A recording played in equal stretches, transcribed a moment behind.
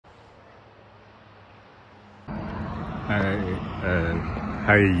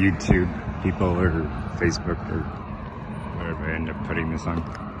Hi YouTube people or Facebook or whatever I end up putting this on.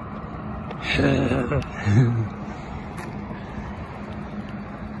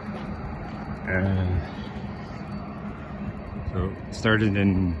 So started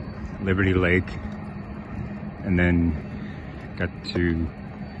in Liberty Lake and then got to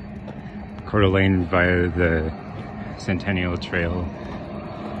Coeur d'Alene via the Centennial Trail,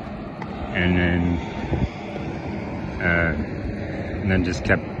 and then just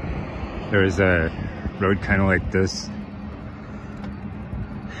kept, there was a road kind of like this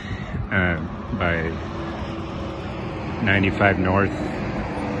by 95 North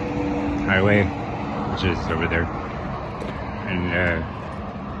Highway, which is over there, and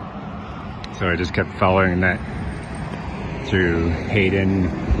so I just kept following that through Hayden,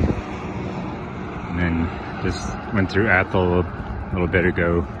 and then just went through Athol a little bit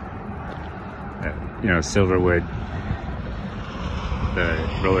ago, you know, Silverwood, the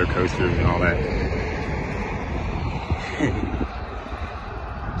roller coasters and all that.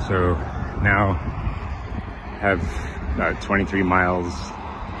 So now have about 23 miles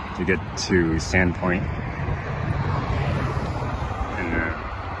to get to Sandpoint, and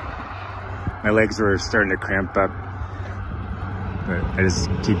my legs were starting to cramp up, but I just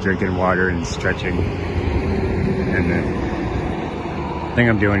keep drinking water and stretching, and then I think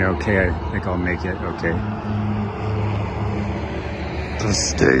I'm doing okay. I think I'll make it okay. So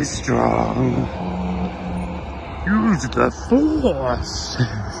stay strong. Use the force.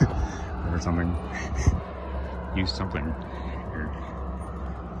 Or something. Use something.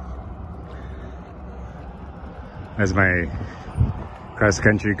 As my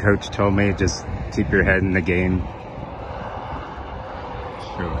cross-country coach told me, just keep your head in the game.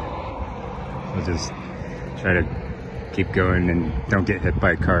 So I'll just try to keep going and don't get hit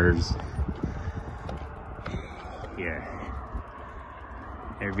by cars. Yeah.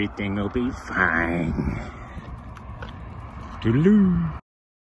 Everything will be fine. Toodaloo.